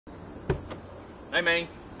Hey, man.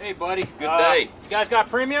 Hey, buddy. Good day. You guys got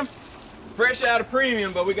premium? Fresh out of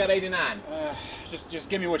premium, but we got 89. Just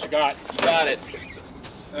give me what you got. You got it.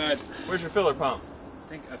 Where's your filler pump?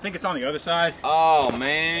 I think it's on the other side. Oh,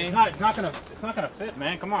 man. It's not gonna fit,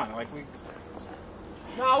 man. Come on, like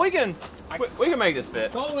No, we can make this fit.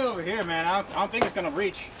 It's all the way over here, man. I don't think it's gonna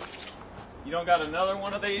reach. You don't got another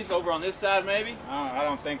one of these over on this side, maybe? I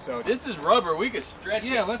don't think so. This is rubber. We could stretch it.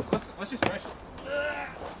 Yeah, let's just stretch it.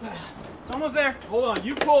 It's almost there. Hold on.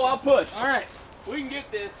 You pull, I'll push. All right. We can get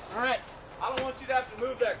this. All right. I don't want you to have to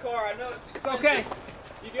move that car. I know it's expensive. Okay.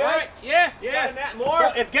 You good? All right. Yeah. You got a nat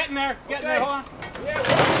more? It's getting there. It's getting there. Hold on. Yeah.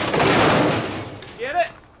 Get it?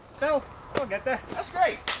 We'll get there. That's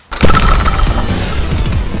great.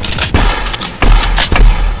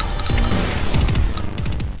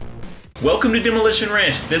 Welcome to Demolition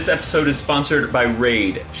Ranch. This episode is sponsored by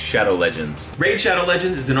Raid Shadow Legends. Raid Shadow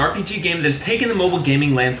Legends is an RPG game that has taken the mobile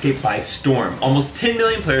gaming landscape by storm. Almost 10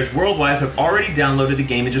 million players worldwide have already downloaded the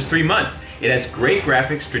game in just 3 months. It has great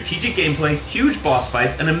graphics, strategic gameplay, huge boss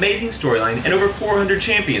fights, an amazing storyline, and over 400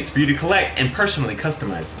 champions for you to collect and personally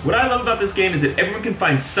customize. What I love about this game is that everyone can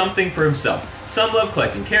find something for himself. Some love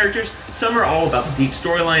collecting characters, some are all about the deep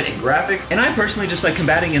storyline and graphics, and I personally just like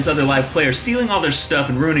combating against other live players, stealing all their stuff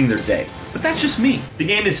and ruining their day. But that's just me. The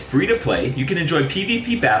game is free to play. You can enjoy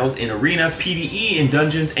PvP battles in arena, PvE in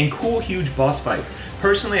dungeons, and cool huge boss fights.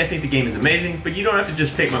 Personally, I think the game is amazing, but you don't have to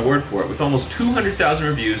just take my word for it. With almost 200,000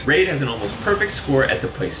 reviews, Raid has an almost perfect score at the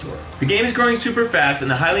Play Store. The game is growing super fast, and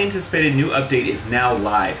the highly anticipated new update is now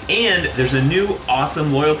live. And there's a new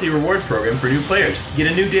awesome loyalty reward program for new players.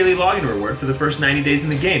 Get a new daily login reward for the first 90 days in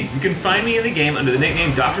the game. You can find me in the game under the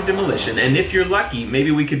nickname Dr. Demolition, and if you're lucky, maybe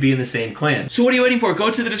we could be in the same clan. So what are you waiting for? Go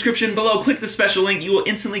to the description below, click the special link. You will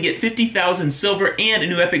instantly get 50,000 silver and a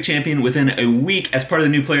new epic champion within a week as part of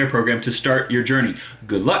the new player program to start your journey.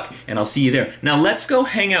 Good luck, and I'll see you there. Now let's go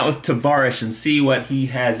hang out with Tavarish and see what he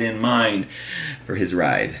has in mind for his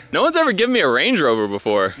ride. No one's ever given me a Range Rover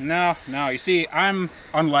before. No. You see, I'm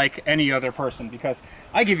unlike any other person because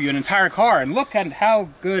I give you an entire car, and look at how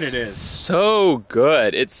good it is. So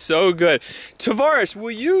good. It's so good. Tavarish,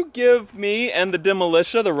 will you give me and the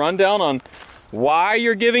Demolisha the rundown on why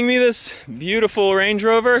you're giving me this beautiful Range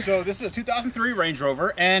Rover? So this is a 2003 Range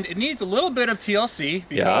Rover, and it needs a little bit of TLC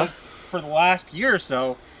because for the last year or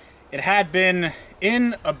so, it had been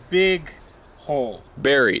in a big hole.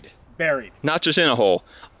 Buried. Not just in a hole,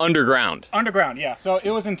 underground. Underground, yeah. So it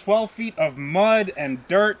was in 12 feet of mud and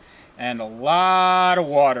dirt and a lot of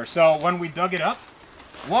water. So when we dug it up,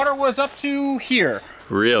 water was up to here.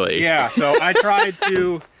 Really? Yeah, so I tried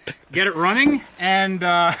to get it running, and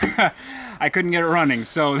I couldn't get it running.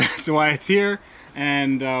 So that's why it's here,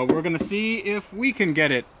 and we're gonna see if we can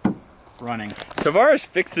get it running. Tavarish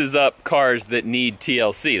fixes up cars that need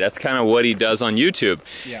TLC. That's kind of what he does on YouTube.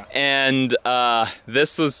 Yeah. And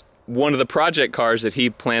this was one of the project cars that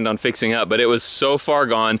he planned on fixing up, but it was so far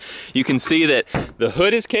gone. You can see that the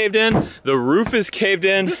hood is caved in, the roof is caved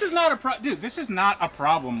in. This is not a dude, this is not a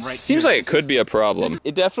problem right Seems here. like it could be a problem.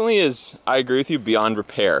 It definitely is, I agree with you, beyond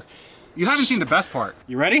repair. You haven't seen the best part.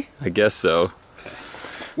 You ready? I guess so.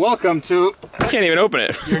 Welcome to... I can't even open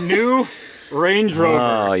it. Your new Range Rover.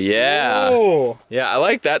 Oh, yeah. Oh. Yeah, I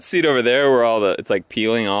like that seat over there where all the, it's like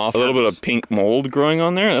peeling off. A little bit of pink mold growing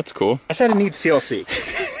on there. That's cool. I said it needs TLC.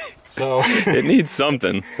 So it needs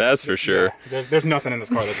something, that's for sure. Yeah, there's nothing in this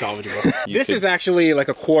car that's salvageable. This is actually like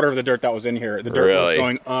a quarter of the dirt that was in here. The dirt was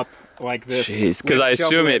going up like this. Jeez, because I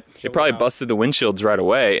assume it probably busted the windshields right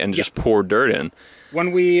away and just poured dirt in.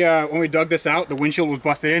 When we dug this out, the windshield was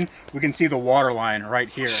busted in. We can see the water line right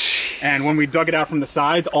here. And when we dug it out from the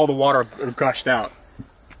sides, all the water gushed out.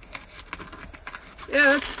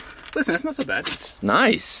 Yeah, listen, it's not so bad. It's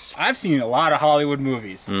nice. I've seen a lot of Hollywood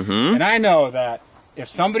movies. And I know that if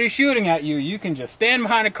somebody's shooting at you, you can just stand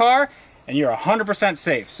behind a car and you're 100%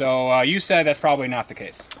 safe. So you said that's probably not the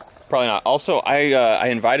case. Probably not. Also, I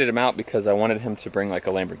invited him out because I wanted him to bring like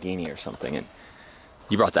a Lamborghini or something, and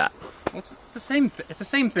you brought that. It's the same. It's the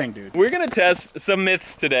same thing, dude. We're gonna test some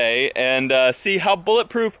myths today and see how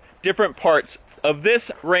bulletproof different parts of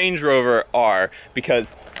this Range Rover are,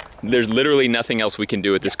 because there's literally nothing else we can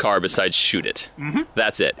do with this car besides shoot it.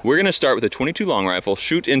 That's it. We're gonna start with a 22 long rifle,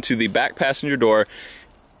 shoot into the back passenger door.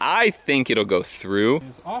 I think it'll go through.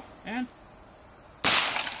 It's off and.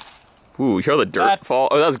 Ooh, you hear the dirt fall?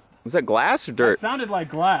 Oh, was that glass or dirt? That sounded like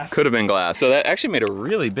glass. Could have been glass. So that actually made a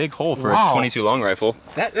really big hole for a 22 long rifle.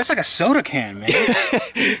 That's like a soda can, man.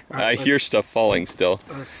 I hear stuff falling still.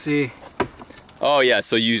 Let's see. Oh yeah,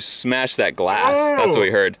 so you smashed that glass. That's what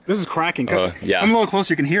we heard. This is cracking. Yeah. I'm a little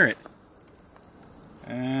closer, you can hear it.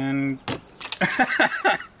 And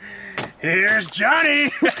Here's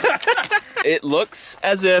Johnny. It looks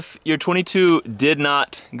as if your 22 did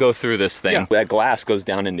not go through this thing. Yeah. That glass goes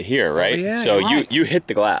down into here, right? Oh, yeah, so you're right. you hit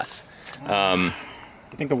the glass.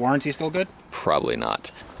 You think the warranty's still good? Probably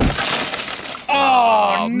not.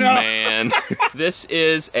 Oh, no. Man. This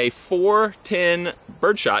is a 410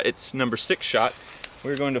 birdshot. It's number 6 shot.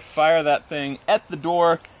 We're going to fire that thing at the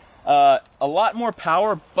door. A lot more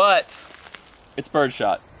power, but it's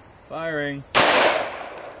birdshot. Firing.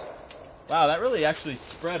 Wow, that really actually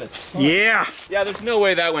spread a ton. Yeah. Yeah, there's no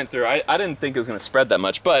way that went through. I didn't think it was going to spread that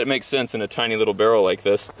much, but it makes sense in a tiny little barrel like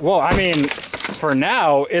this. Well, I mean, for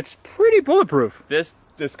now, it's pretty bulletproof. This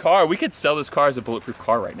car, we could sell this car as a bulletproof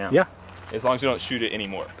car right now. Yeah. As long as we don't shoot it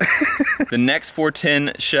anymore. The next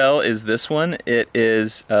 410 shell is this one. It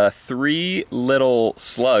is 3 little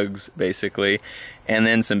slugs, basically, and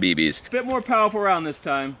then some BBs. A bit more powerful round this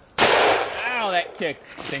time. Ow, that kicked.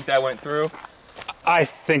 You think that went through? I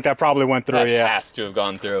think that probably went through, That yeah. has to have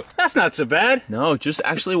gone through. That's not so bad. No, just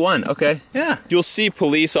actually one. Okay. Yeah. You'll see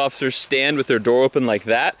police officers stand with their door open like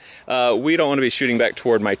that. We don't want to be shooting back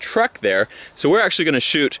toward my truck there, so we're actually going to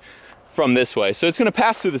shoot from this way. So it's going to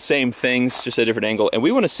pass through the same things, just at a different angle, and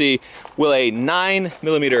we want to see, will a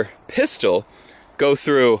 9mm pistol go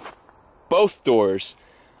through both doors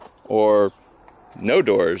or no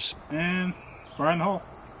doors? And right in the hole.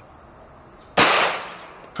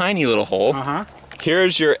 Tiny little hole. Uh-huh.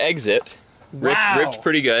 Here's your exit. Wow. Ripped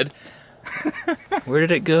pretty good. Where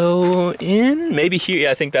did it go in? Maybe here.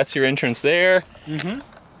 Yeah, I think that's your entrance there.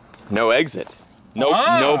 Mm-hmm. No exit.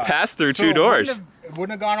 No pass through So 2 doors. It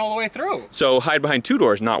wouldn't have gone all the way through. So hide behind 2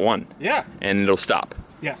 doors, not 1. Yeah. And it'll stop.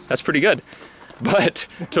 Yes. That's pretty good. But,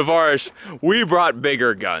 Tavarish, we brought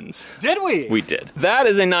bigger guns. Did we? We did. That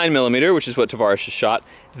is a 9mm, which is what Tavarish has shot.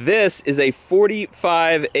 This is a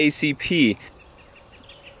 45 ACP.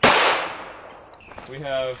 We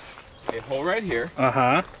have a hole right here,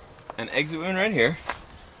 Uh-huh. an exit wound right here,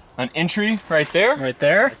 an entry right there. Right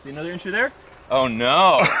there. See another entry there? Oh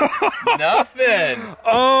no, nothing.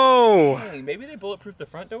 Oh. Hey, maybe they bulletproof the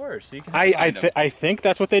front doors so you can I think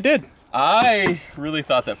that's what they did. I really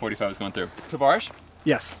thought that 45 was going through. Tavarish,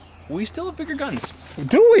 Yes. we still have bigger guns.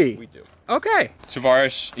 Do we? We do. Okay.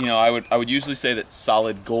 Tavarish, you know, I would usually say that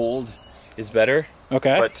solid gold is better,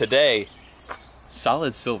 Okay. but today,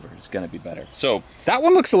 solid silver is going to be better. So that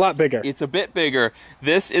one looks a lot bigger. it's a bit bigger.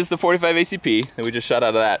 This is the 45 ACP that we just shot out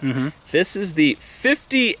of that. Mm-hmm. This is the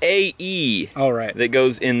 50 AE All right. that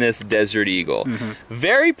goes in this Desert Eagle. Mm-hmm.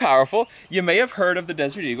 Very powerful. You may have heard of the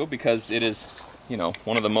Desert Eagle because it is, you know,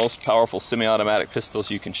 one of the most powerful semi-automatic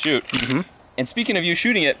pistols you can shoot. Mm-hmm. And speaking of you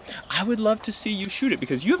shooting it, I would love to see you shoot it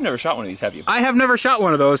because you've never shot one of these, have you? I have never shot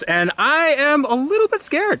one of those, and I am a little bit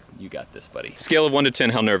scared. You got this, buddy. Scale of 1 to 10,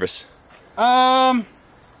 how nervous? 8.5.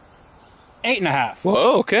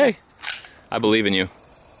 Whoa, okay. I believe in you.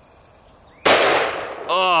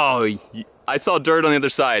 Oh, I saw dirt on the other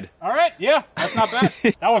side. All right, yeah, that's not bad.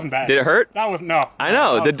 That wasn't bad. Did it hurt? That was no. I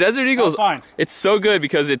know, that the was- Desert Eagle's fine. It's so good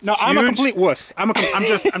because it's No, huge. I'm a complete wuss. I'm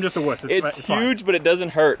just a wuss. It's fine. huge, but it doesn't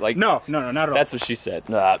hurt. Like No, not at all. that's what she said.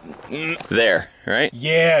 There, right?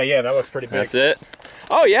 yeah, that looks pretty big. That's it.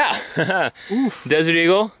 Oh yeah. Oof. Desert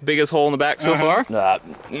Eagle, biggest hole in the back so Uh-huh. far.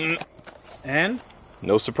 And?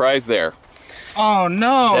 No surprise there. Oh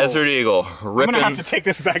no. Desert Eagle I'm ripping, gonna have to take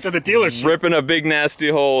this back to the dealership. ripping a big nasty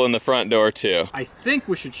hole in the front door too. I think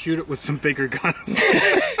we should shoot it with some bigger guns.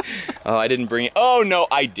 Oh, I didn't bring it. Oh no,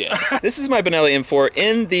 I did. This is my Benelli M4.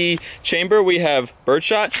 In the chamber we have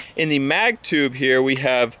birdshot. In the mag tube here we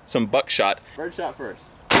have some buckshot. Birdshot first.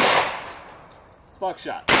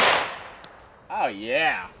 Buckshot. Oh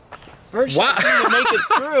yeah. Birdshot didn't make it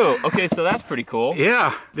through. Okay, so that's pretty cool.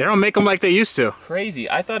 Yeah, they don't make them like they used to. Crazy.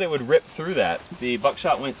 I thought it would rip through that. The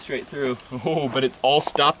buckshot went straight through. Oh, but it all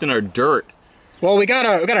stopped in our dirt. Well, we got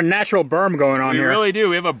a natural berm going on We here. really do.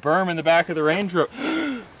 We have a berm in the back of the Range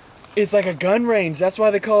Rover. It's like a gun range. That's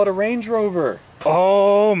why they call it a Range Rover.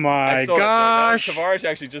 Oh my I saw gosh! that joke. Tavarish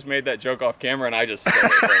actually just made that joke off camera, and I just stole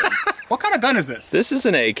it from him. What kind of gun is this? This is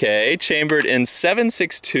an AK chambered in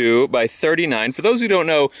 7.62 by 39. For those who don't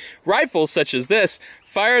know, rifles such as this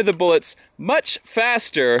fire the bullets much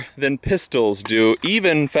faster than pistols do,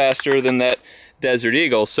 even faster than that Desert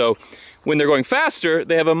Eagle. So when they're going faster,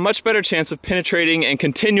 they have a much better chance of penetrating and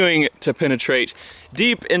continuing to penetrate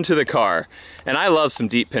deep into the car. And I love some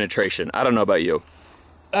deep penetration. I don't know about you.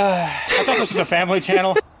 I thought this was a family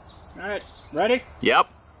channel. All right, ready? Yep.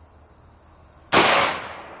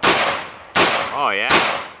 Oh yeah.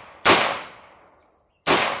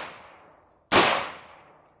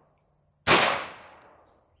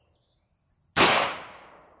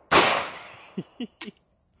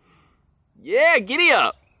 Yeah, giddy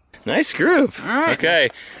up. Nice groove. All right. Okay.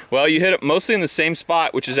 Well, you hit it mostly in the same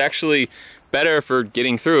spot, which is actually better for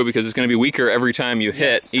getting through because it's going to be weaker every time you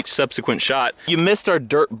hit each subsequent shot. You missed our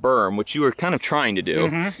dirt berm, which you were kind of trying to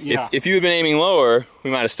do. Yeah. If you had been aiming lower,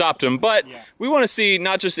 we might have stopped him, but we want to see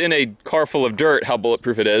not just in a car full of dirt how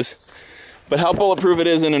bulletproof it is, but how bulletproof it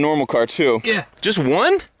is in a normal car too. Yeah. Just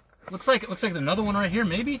one? Looks like another one right here,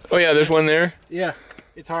 maybe? Oh yeah, there's one there. Yeah.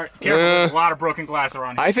 It's hard. Careful, there's a lot of broken glass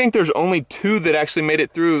around here. I think there's only 2 that actually made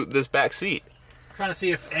it through this back seat. I'm trying to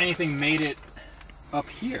see if anything made it up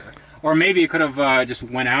here. Or maybe it could have just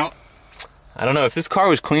went out. I don't know. If this car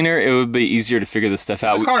was cleaner, it would be easier to figure this stuff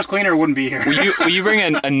out. If this car was cleaner, it wouldn't be here. Will you bring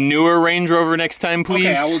a newer Range Rover next time, please?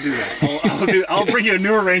 Okay, I will do that. I'll bring you a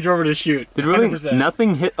newer Range Rover to shoot. Did really 100%.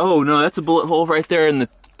 nothing hit? Oh no, that's a bullet hole right there in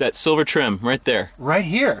that silver trim right there. Right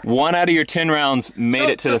here. 1 out of your 10 rounds made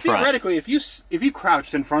it to the front. Theoretically, if you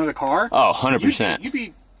crouched in front of the car, oh, 100%. You'd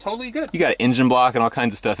be totally good. You got an engine block and all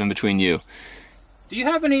kinds of stuff in between you. Do you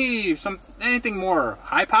have anything more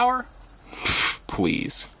high power?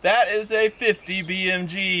 Please. That is a 50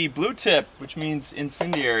 BMG blue tip, which means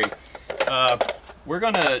incendiary. We're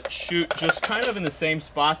gonna shoot just kind of in the same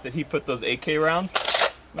spot that he put those AK rounds.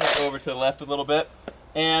 I'm gonna go over to the left a little bit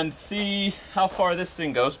and see how far this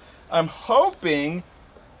thing goes. I'm hoping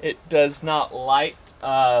it does not light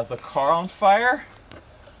the car on fire.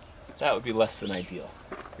 That would be less than ideal.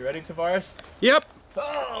 You ready, Tavarish? Yep.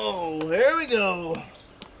 Oh, here we go.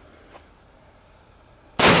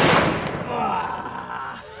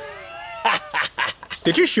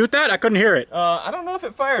 Did you shoot that? I couldn't hear it. I don't know if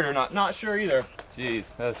it fired or not. Not sure either. Jeez,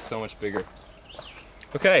 that's so much bigger.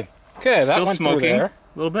 Okay. Okay, that Still went smoking through there.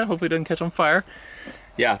 a little bit. Hopefully it doesn't catch on fire.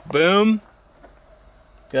 Yeah, boom.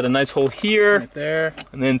 Got a nice hole here. Right there.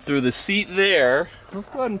 And then through the seat there. Let's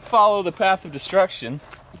go ahead and follow the path of destruction.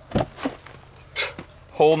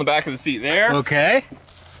 Hole in the back of the seat there. Okay.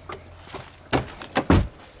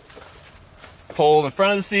 Hole in the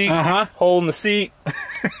front of the seat. Hole in the seat.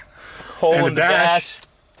 Hole in the dash.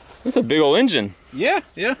 That's a big old engine. Yeah,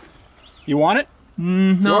 yeah. You want it?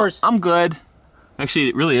 No, yours. I'm good. Actually,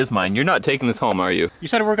 it really is mine. You're not taking this home, are you? You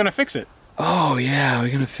said we were gonna fix it. Oh yeah,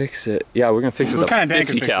 we're gonna fix it. Yeah, we're gonna fix it with a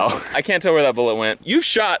 50 cal. I can't tell where that bullet went. You've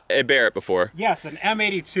shot a Barrett before. Yes, an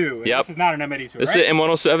M82. Yep. This is not an M82, This right? is an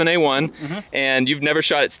M107A1, and you've never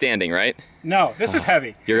shot it standing, right? No, this is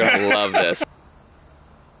heavy. You're gonna love this.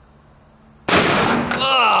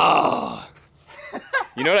 Oh!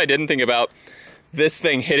 You know what I didn't think about? This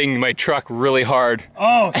thing hitting my truck really hard.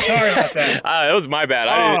 Oh, sorry about that. That was my bad.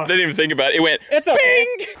 I didn't even think about it. It went It's a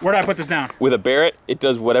bing! Where did I put this down? With a Barrett, it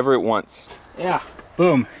does whatever it wants. Yeah.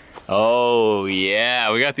 Boom. Oh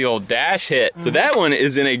yeah, we got the old dash hit. So that one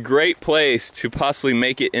is in a great place to possibly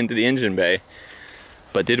make it into the engine bay.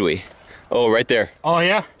 But did we? Oh, right there. Oh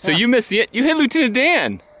yeah? So you missed you hit Lieutenant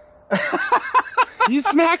Dan. You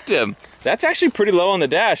smacked him. That's actually pretty low on the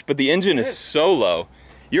dash, but the engine is so low.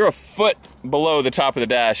 You're a foot below the top of the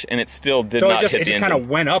dash, and it still did not hit the engine. It just kind of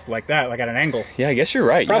went up like that, like at an angle. Yeah, I guess you're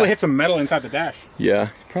right. Probably hit some metal inside the dash. Yeah,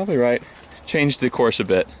 probably right. Changed the course a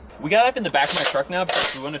bit. We got up in the back of my truck now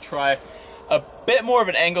because we want to try a bit more of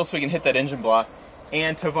an angle so we can hit that engine block.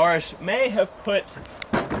 And Tavarish may have put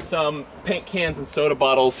some paint cans and soda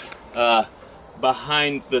bottles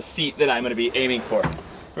behind the seat that I'm going to be aiming for.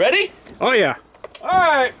 Ready? Oh yeah. All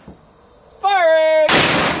right. Firing!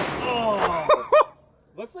 Oh.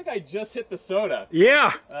 Looks like I just hit the soda.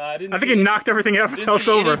 Yeah. I think it knocked everything else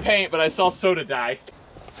over. Any paint, but I saw soda die.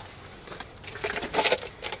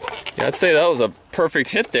 Yeah, I'd say that was a perfect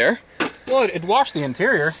hit there. Well, it washed the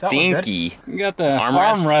interior. Stinky. You got the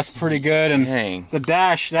armrest pretty good, and dang. The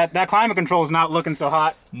dash, that climate control is not looking so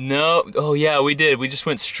hot. No, oh yeah, we did. We just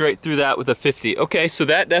went straight through that with a 50. Okay, so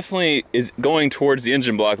that definitely is going towards the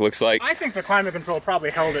engine block, looks like. I think the climate control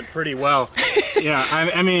probably held it pretty well. Yeah,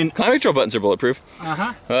 I mean... Climate control buttons are bulletproof.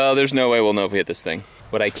 Well, there's no way we'll know if we hit this thing.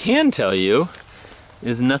 What I can tell you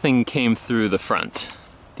is nothing came through the front.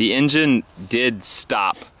 The engine did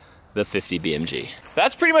stop the 50 BMG.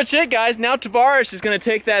 That's pretty much it, guys. Now Tavarish is gonna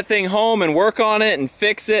take that thing home and work on it and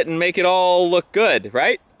fix it and make it all look good,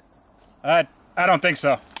 right? I don't think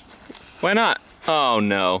so. Why not? Oh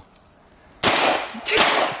no.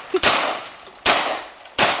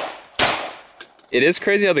 It is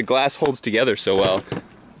crazy how the glass holds together so well.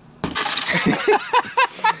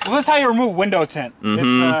 Well, that's how you remove window tint.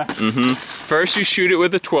 First you shoot it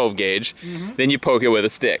with a 12 gauge, then you poke it with a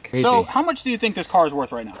stick. Crazy. So how much do you think this car is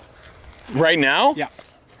worth right now? Right now? Yeah.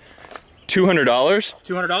 $200?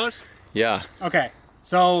 $200? Yeah. Okay,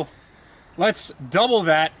 so let's double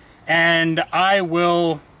that, and I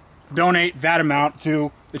will donate that amount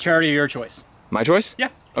to the charity of your choice. My choice? Yeah.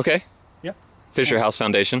 Okay. Yeah. Fisher House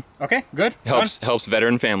Foundation. Okay, good. Helps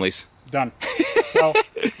veteran families. Done. So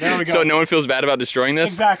there we go. So no one feels bad about destroying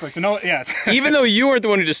this? Exactly. So no, yes. Even though you weren't the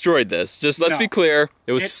one who destroyed this, just let's be clear,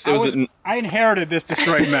 I inherited this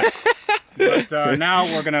destroyed mess. But now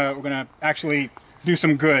we're gonna actually do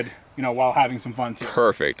some good, you know, while having some fun too.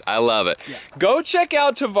 Perfect. I love it. Yeah. Go check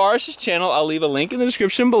out Tavarish's channel. I'll leave a link in the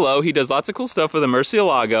description below. He does lots of cool stuff with a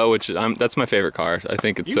Murcielago, which that's my favorite car. I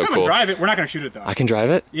think it's so cool. You can drive it. We're not gonna shoot it though. I can drive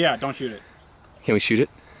it? Yeah, don't shoot it. Can we shoot it?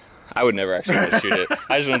 I would never actually want to shoot it.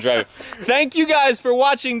 I just want to drive it. Thank you guys for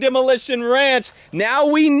watching Demolition Ranch. Now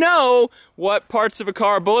we know what parts of a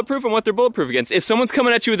car are bulletproof and what they're bulletproof against. If someone's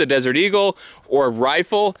coming at you with a Desert Eagle or a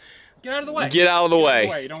rifle, get out of the way. Get out of the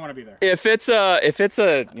way. You don't want to be there. If it's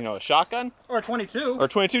a you know, a shotgun or a 22 or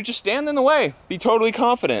 22, just stand in the way. Be totally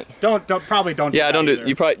confident. Probably don't. Yeah, don't do it.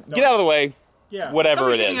 You probably get out of the way. Yeah.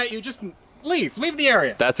 Whatever it is. At you, just leave the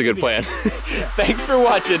area. That's a good plan. Thanks for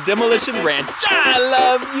watching Demolition Ranch. I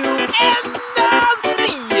love you, and I'll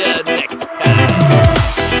see you next time.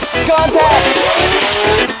 Contact!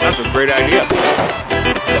 That's a great idea.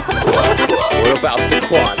 What about the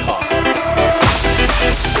quad hawk?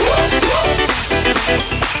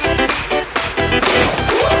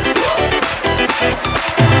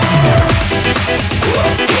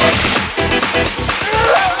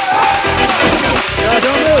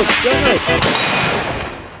 Don't move!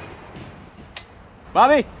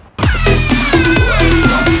 Bobby!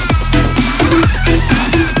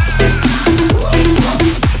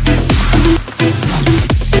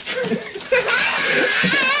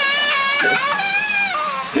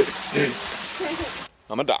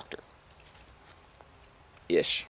 I'm a doctor. Ish.